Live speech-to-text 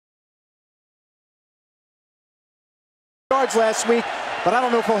yards last week, but I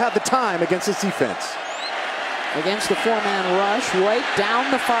don't know if he'll have the time against this defense. Against the four-man rush, White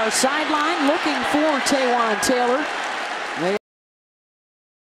down the far sideline, looking for Taywan Taylor. They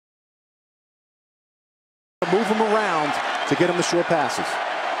move him around to get him the short passes.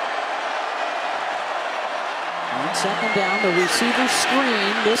 On second down, the receiver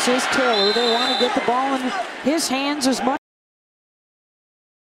screen. This is Taylor. They want to get the ball in his hands as much.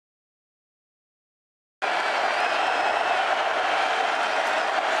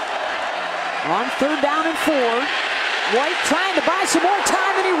 On third down and 4, White trying to buy some more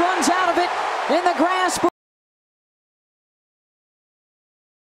time, and he runs out of it in the grasp.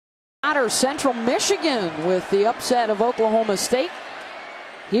 Central Michigan with the upset of Oklahoma State.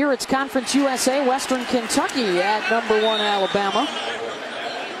 Here it's Conference USA, Western Kentucky at #1 Alabama.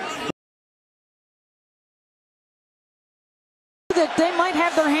 That they might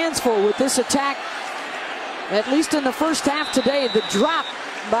have their hands full with this attack, at least in the first half today. The drop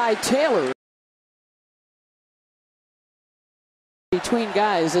by Taylor between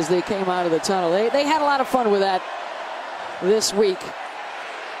guys as they came out of the tunnel. They had a lot of fun with that this week.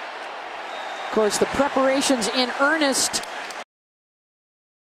 Of course, the preparations in earnest.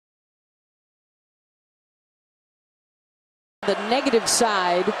 The negative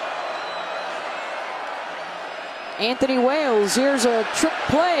side. Anthony Wales, here's a trick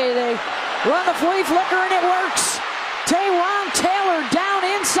play. They run the flea flicker and it works. Taywan Taylor down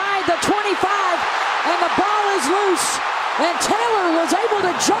inside the 25, and the ball is loose. And Taylor was able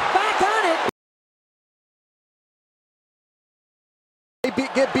to jump back on it. They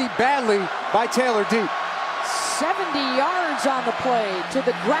get beat badly by Taylor deep. 70 yards on the play to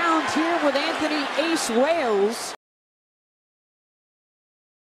the ground here with Anthony Ace Wales.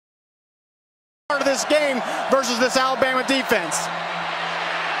 Part of this game versus this Alabama defense.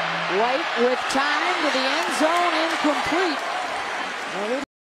 White with time to the end zone, incomplete.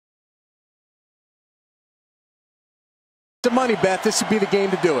 The money bet, this would be the game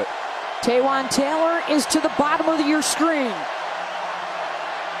to do it. Taywan Taylor is to the bottom of your screen.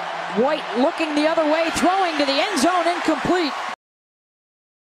 White looking the other way, throwing to the end zone, incomplete.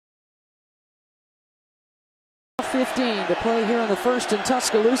 15 to play here in the first in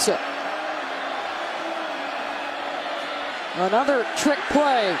Tuscaloosa. Another trick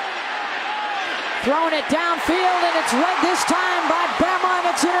play. Throwing it downfield, and it's read this time by Bama, and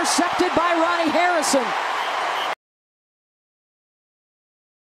it's intercepted by Ronnie Harrison.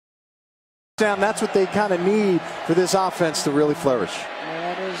 That's what they kind of need for this offense to really flourish.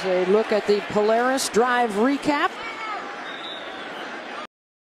 That is a look at the Polaris drive recap.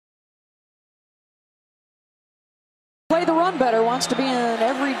 Play the run better, wants to be an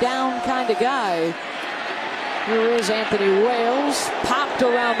every down kind of guy. Here is Anthony Wales, popped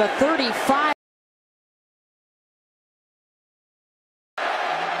around the 35.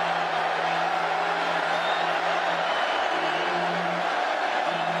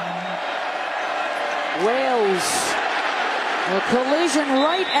 Wales, a collision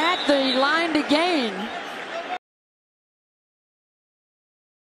right at the line to gain.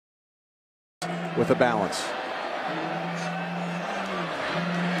 With a balance.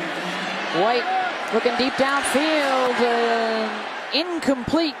 White looking deep downfield,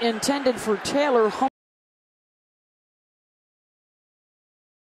 incomplete, intended for Taylor.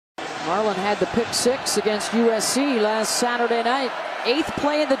 Marlin had the pick 6 against USC last Saturday night. 8th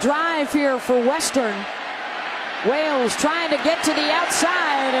play of the drive here for Western. Wales trying to get to the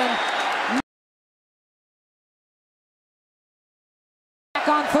outside and back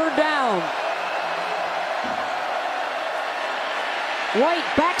on third down. White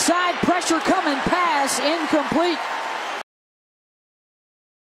backside pressure coming, pass incomplete.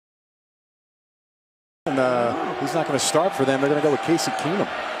 And he's not going to start for them. They're going to go with Casey Keenum.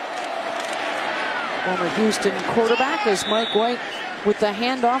 Former Houston quarterback is Mike White with the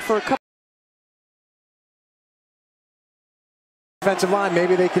handoff for a couple. Defensive line,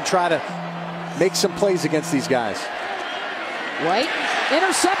 maybe they could try to make some plays against these guys. White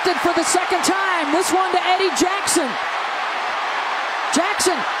intercepted for the second time. This one to Eddie Jackson.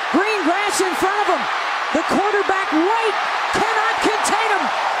 Jackson, green grass in front of him. The quarterback, White, cannot contain him.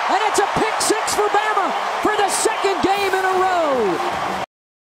 And it's a pick 6 for Bama for the second game in a row.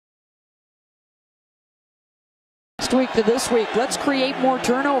 Next week to this week, let's create more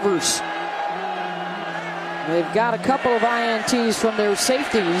turnovers. They've got a couple of INTs from their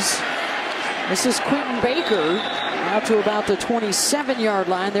safeties. This is Quentin Baker out to about the 27-yard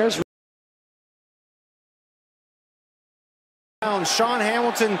line. There's Sean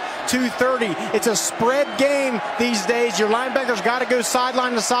Hamilton, 230. It's a spread game these days. Your linebackers got to go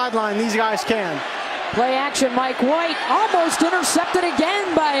sideline to sideline. These guys can. Play action, Mike White, almost intercepted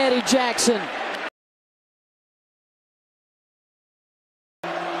again by Eddie Jackson.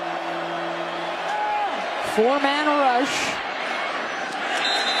 Four-man rush.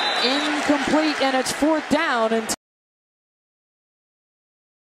 Incomplete, and it's 4th down. And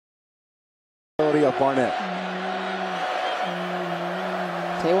of Barnett.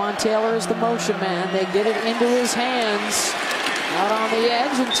 Taywan Taylor is the motion man. They get it into his hands. Out on the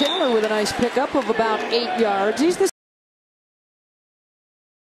edge, and Taylor with a nice pickup of about 8 yards. He's the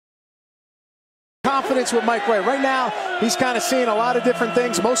confidence with Mike White. Right now, he's kind of seeing a lot of different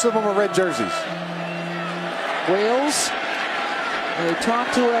things. Most of them are red jerseys. Wales, they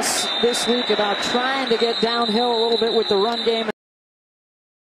talked to us this week about trying to get downhill a little bit with the run game.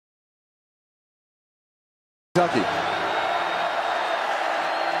 Kentucky.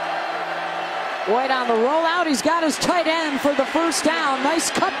 White on the rollout. He's got his tight end for the first down.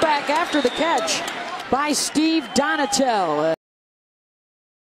 Nice cutback after the catch by Steve Donatel.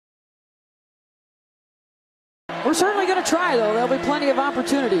 We're certainly going to try, though. There'll be plenty of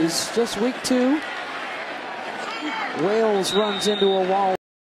opportunities. Just week 2. Wales runs into a wall.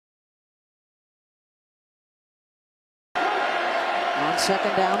 On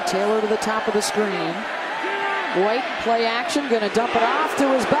 2nd down, Taylor to the top of the screen. White, play action, going to dump it off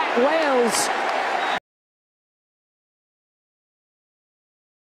to his back. Wales.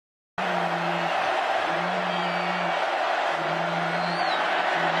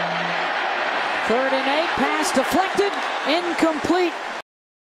 Third and 8, pass deflected, incomplete.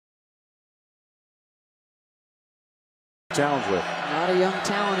 Challenge with. A lot of young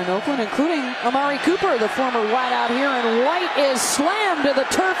talent in Oakland, including Amari Cooper, the former wideout here, and White is slammed to the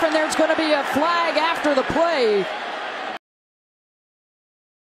turf, and there's going to be a flag after the play.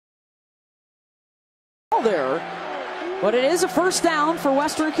 There, but it is a first down for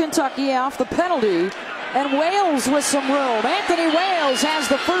Western Kentucky off the penalty, and Wales with some room. Anthony Wales has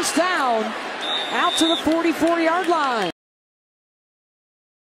the first down out to the 44-yard line.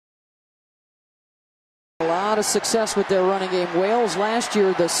 A lot of success with their running game. Wales last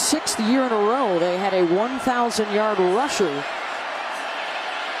year, the 6th year in a row, they had a 1,000-yard rusher.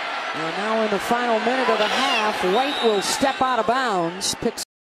 And now in the final minute of the half, White will step out of bounds. Picks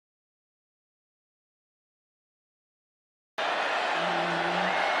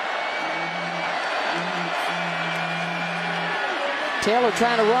Taylor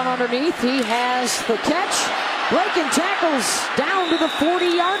trying to run underneath. He has the catch. Breaking tackles down to the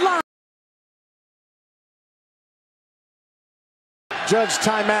 40-yard line. Judge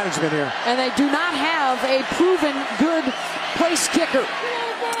time management here. And they do not have a proven good place kicker.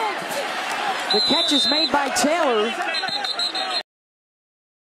 The catch is made by Taylor.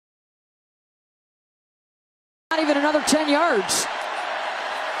 Not even another 10 yards.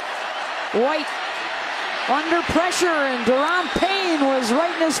 White under pressure, and Deron Payne was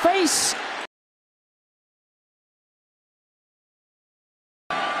right in his face.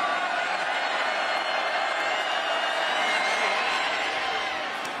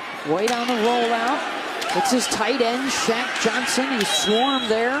 White on the rollout. It's his tight end, Shaq Johnson. He swarmed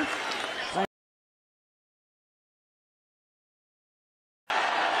there.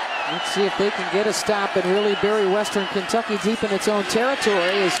 Let's see if they can get a stop and really bury Western Kentucky deep in its own territory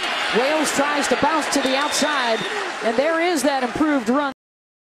as Wales tries to bounce to the outside. And there is that improved run.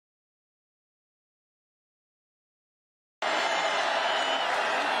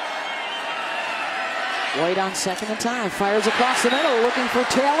 White on 2nd and time. Fires across the middle looking for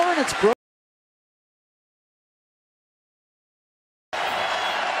Taylor, and it's broken.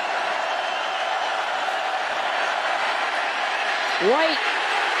 White.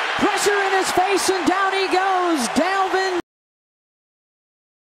 Pressure in his face, and down he goes. Dalvin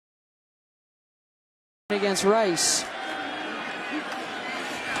against Rice.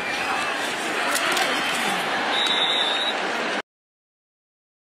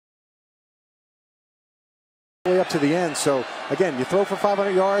 Way up to the end. So again, you throw for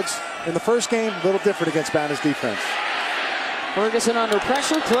 500 yards in the first game. A little different against Bama's defense. Ferguson under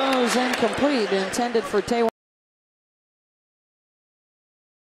pressure, throws incomplete, intended for Taywan.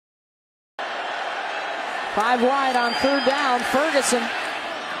 5 wide on 3rd down. Ferguson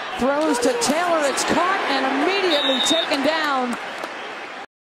throws to Taylor. It's caught and immediately taken down.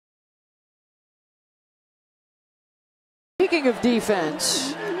 Speaking of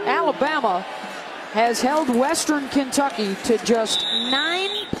defense, Alabama has held Western Kentucky to just 9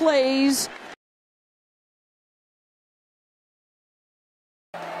 plays.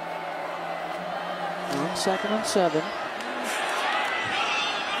 On 2nd and 7.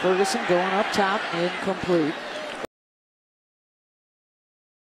 Ferguson going up top, incomplete.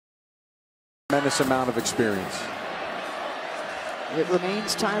 Tremendous amount of experience. It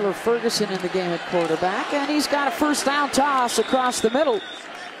remains Tyler Ferguson in the game at quarterback, and he's got a first down toss across the middle.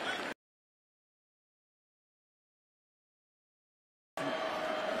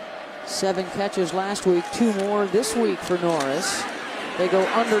 Seven catches last week, 2 more this week for Norris. They go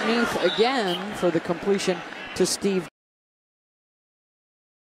underneath again for the completion to Steve.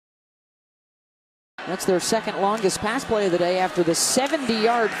 That's their second longest pass play of the day after the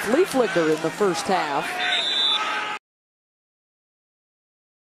 70-yard flea flicker in the first half.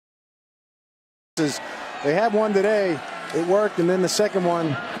 They had one today, it worked, and then the second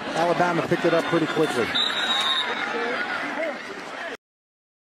one, Alabama picked it up pretty quickly.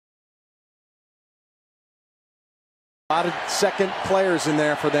 A lot of second players in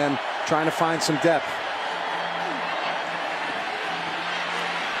there for them, trying to find some depth.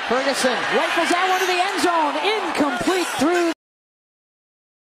 Ferguson rifles that one to the end zone, incomplete through.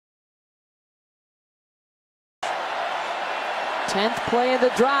 Tenth play of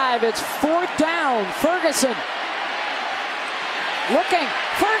the drive, it's 4th down. Ferguson looking,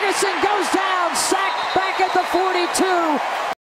 Ferguson goes down, sacked back at the 42.